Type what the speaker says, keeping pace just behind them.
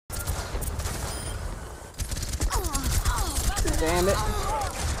Damn it.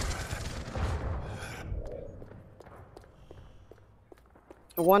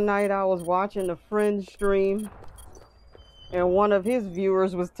 One night I was watching a friend stream, and one of his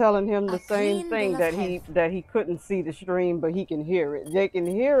viewers was telling him the same thing, that he couldn't see the stream, but he can hear it. They can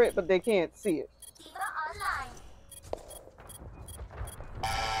hear it, but they can't see it.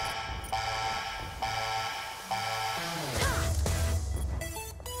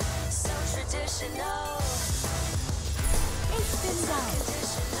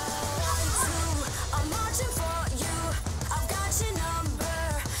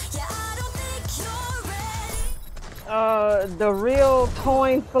 The real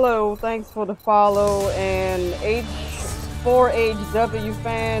coin flow, thanks for the follow, and H4HW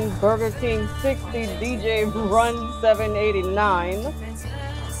fan, Burger King 60, DJ Run 789,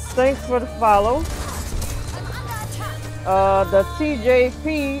 thanks for the follow. The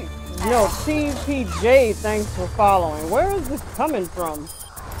TPJ, thanks for following. Where is this coming from?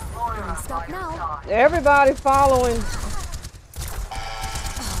 Stop now. Everybody following.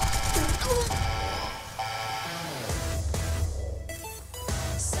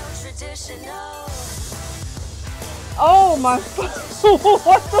 Oh my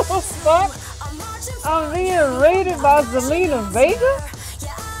what the fuck? I'm being raided by Zelina Vega?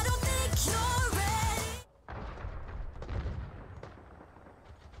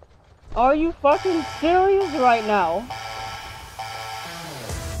 Are you fucking serious right now?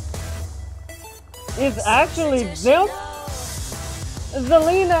 It's actually them?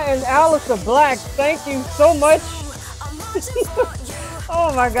 Zelina and Alistair Black, thank you so much.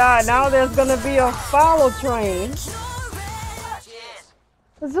 Oh my god, now there's gonna be a follow train.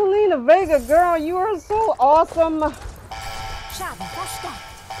 Zelina Vega, girl, you are so awesome.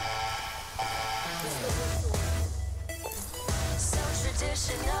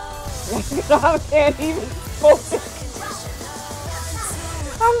 I can't even focus.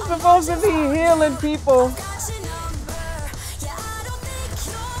 I'm supposed to be healing people.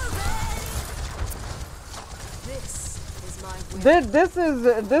 This is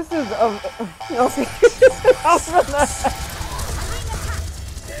okay.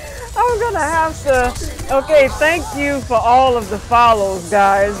 I'm gonna have to. Okay, thank you for all of the follows,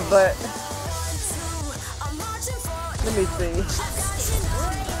 guys. But let me see.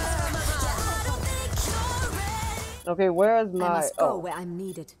 Okay, where is my? I must go where I'm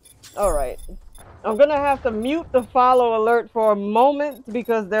needed. All right. I'm gonna have to mute the follow alert for a moment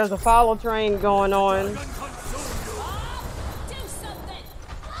because there's a follow train going on.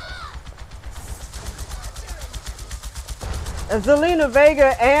 Zelina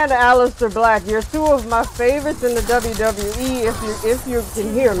Vega and Alistair Black, you're two of my favorites in the WWE. If you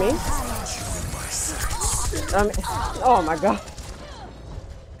can hear me. Oh my god.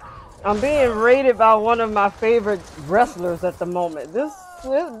 I'm being raided by one of my favorite wrestlers at the moment. This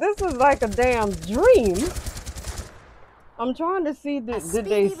is like a damn dream. I'm trying to see, did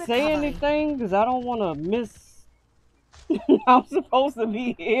they say anything? Because I don't want to miss. I'm supposed to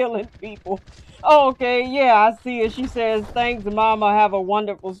be healing people. Oh, okay, yeah, I see it. She says, thanks, Mama. Have a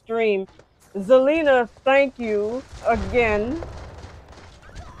wonderful stream. Zelina, thank you again.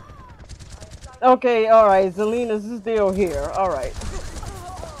 Okay, all right. Zelina's still here. All right.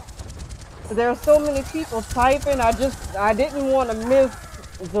 There are so many people typing. I didn't want to miss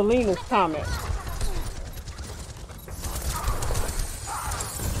Zelina's comment.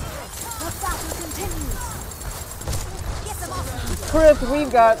 Chris,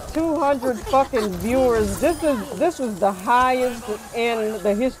 we've got 200 fucking viewers. This is the highest in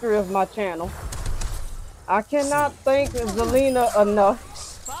the history of my channel. I cannot thank Zelina enough.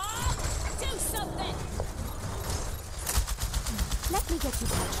 Let me get you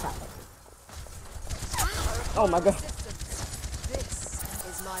patched up. Oh my god.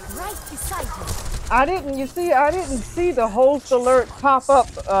 Right beside you. I didn't see the host alert pop up.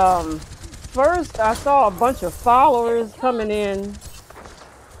 First, I saw a bunch of followers coming in,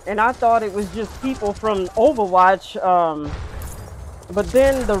 and I thought it was just people from Overwatch, but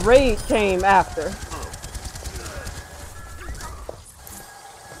then the raid came after.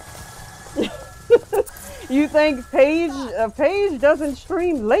 You think Paige doesn't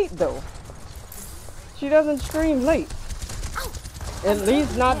stream late though? She doesn't stream late. At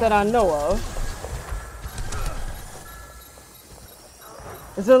least not that I know of.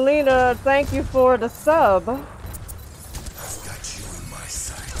 Zelina, thank you for the sub. I've got you in my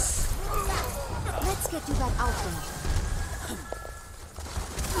sights. Let's get you back out there.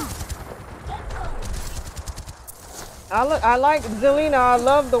 I like Zelina. I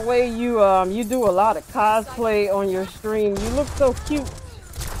love the way you you do a lot of cosplay on your stream. You look so cute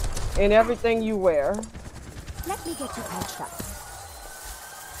in everything you wear. Let me get you patched up.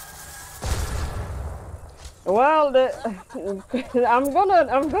 Well, I'm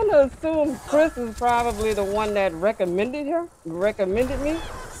gonna assume Chris is probably the one that recommended me.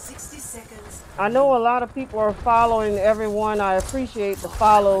 60 seconds. I know a lot of people are following everyone. I appreciate the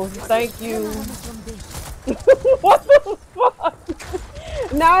follows. Thank you. What the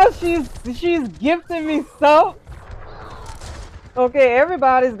fuck? Now she's gifting me subs. Okay,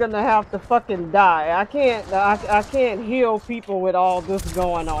 everybody's gonna have to fucking die. I can't heal people with all this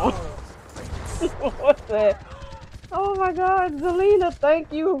going on. What's that? Oh my god, Zelina,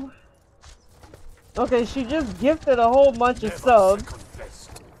 thank you. Okay, she just gifted a whole bunch of subs.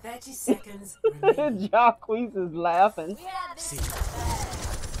 30 seconds remaining. Jacquees is laughing. See.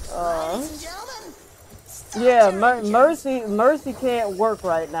 Yeah, Mercy can't work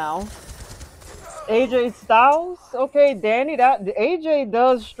right now. AJ Styles? Okay, Danny, that AJ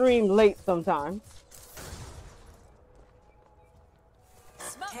does stream late sometimes.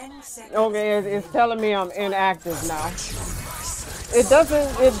 10 seconds. Okay, it's telling me I'm inactive now. It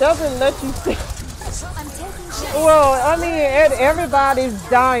doesn't let you see. I'm taking shots. Well, I mean, everybody's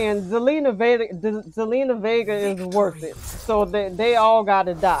dying. Zelina Vega is worth it. So they all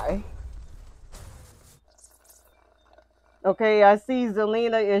gotta die. Okay, I see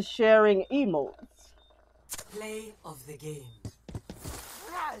Zelina is sharing emotes. Play of the game.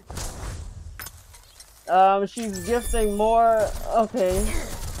 She's gifting more. Okay.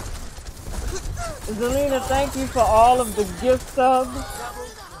 Zelina, thank you for all of the gift subs.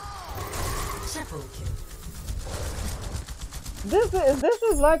 Triple kill. This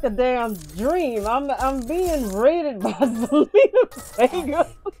is like a damn dream. I'm being raided by Zelina Vega.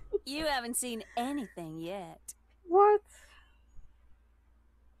 You haven't seen anything yet. What?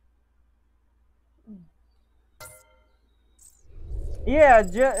 Yeah,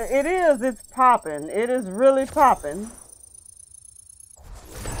 it is. It's popping. It is really popping.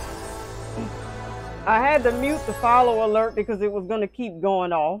 I had to mute the follow alert because it was going to keep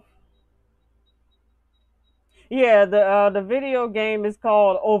going off. Yeah, the video game is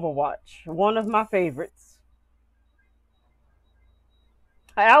called Overwatch. One of my favorites.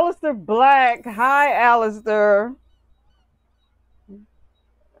 Alistair Black. Hi, Alistair.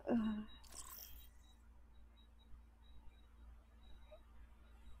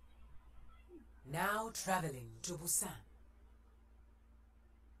 Now traveling to Busan.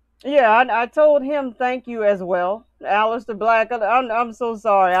 Yeah, I told him thank you as well. Alistair Black, I'm so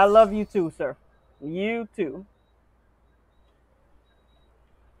sorry. I love you too, sir. You too.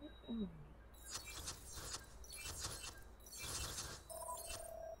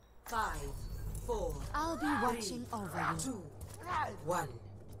 Five, four, I'll be watching over you. 2, 1.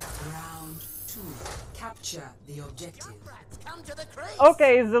 Round 2. Capture the objective.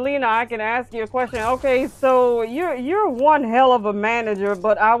 Okay, Zelina, I can ask you a question. Okay, so you're one hell of a manager,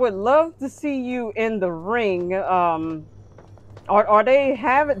 but I would love to see you in the ring. Do they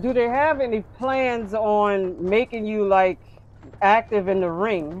have any plans on making you like active in the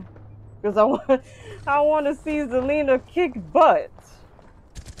ring? Because I want to see Zelina kick butt.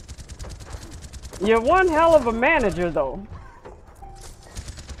 You're one hell of a manager, though.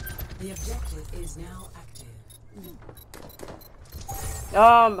 The objective is now active.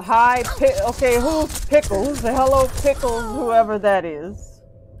 Hi, okay, who's Pickles? Hello, Pickles, whoever that is.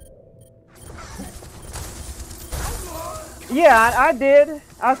 Yeah, I did.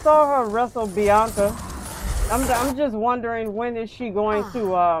 I saw her wrestle Bianca. I'm just wondering when is she going The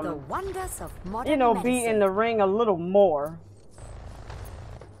to, wonders of modern you know, be medicine. in the ring a little more.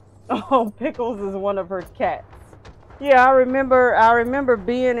 Oh, Pickles is one of her cats. Yeah, I remember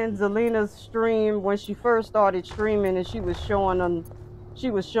being in Zelina's stream when she first started streaming, and she was showing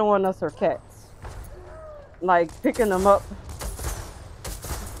us her cats, like picking them up.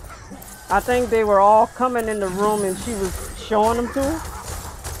 I think they were all coming in the room, and she was showing them to her.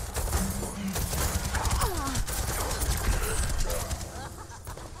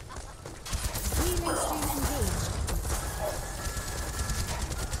 Healing stream engaged.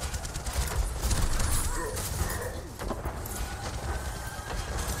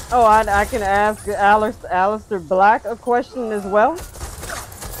 Oh, I can ask Alistair Black a question as well.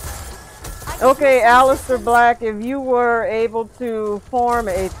 Okay, Alistair Black, if you were able to form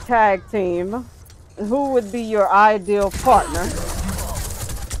a tag team, who would be your ideal partner?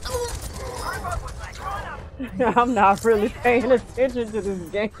 I'm not really paying attention to this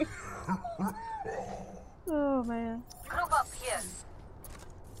game. Oh, man.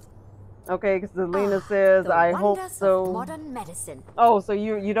 Okay, because Zelina says, The I hope wonders of so. modern medicine. Oh, so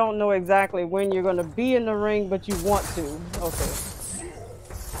you don't know exactly when you're going to be in the ring, but you want to. Okay.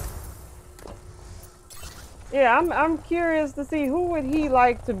 Yeah, I'm curious to see who would he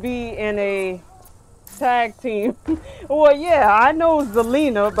like to be in a tag team. Well, yeah, I know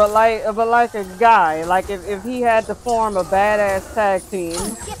Zelina, but like a guy, like if he had to form a badass tag team,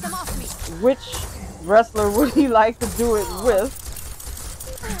 Get them off me. which wrestler would he like to do it with?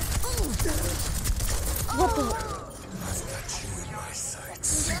 What the? I've got you in my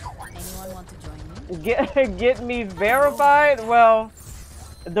sights. Anyone want to join me? Get me verified? Well,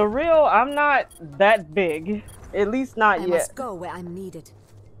 the real, I'm not that big. At least not I yet. must go where I'm needed.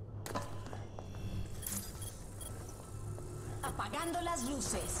 Apagando las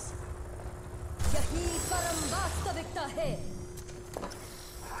luces. Yahi parambasta viktahe.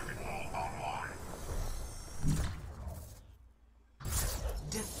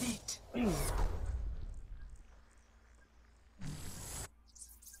 Defeat.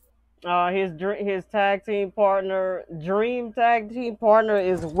 His tag team partner, dream tag team partner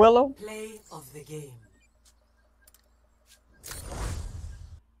is Willow. Play of the game.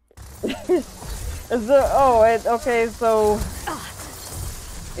 Okay, so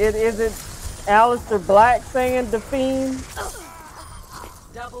is it Aleister Black saying the Fiend?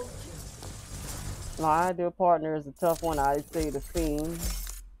 Double kill. My ideal partner is a tough one. I'd say the Fiend.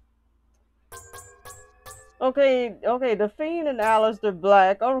 Okay, the Fiend and Aleister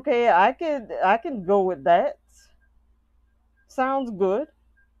Black. Okay, I can go with that. Sounds good.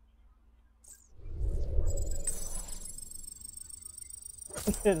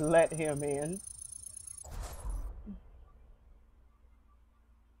 Let him in.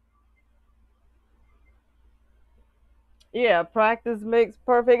 Yeah, practice makes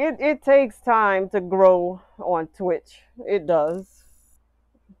perfect. It takes time to grow on Twitch. It does.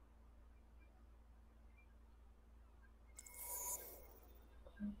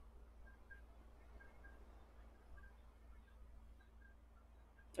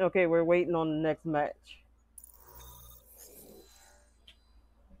 Okay, we're waiting on the next match.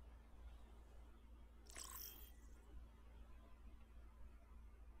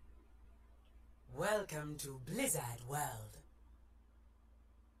 Welcome to Blizzard World.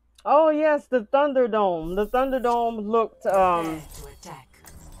 Oh yes, the Thunderdome. The Thunderdome looked Prepare to attack.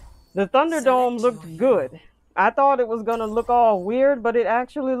 the Thunderdome Select looked your good. hero. I thought it was gonna look all weird, but it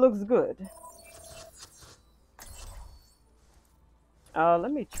actually looks good.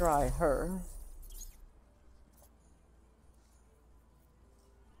 Let me try her.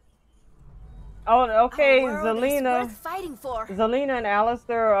 Oh, okay, Our world is Zelina. worth fighting for. Zelina and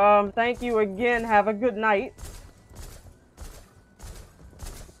Aleister, thank you again. Have a good night.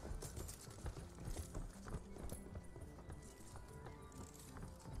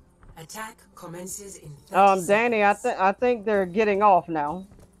 Attack commences in 30 Danny, seconds. I think they're getting off now.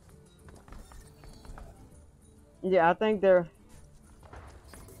 Yeah, I think they're.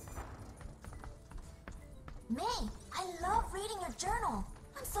 May, I love reading your journal.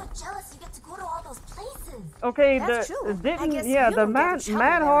 I'm so jealous you get to go to all those places. Okay, That's the true. I didn't guess yeah you the don't get to travel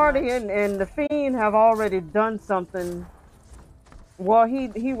Matt very Hardy much. and the Fiend have already done something. Well,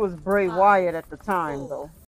 he was Bray Wyatt at the time though.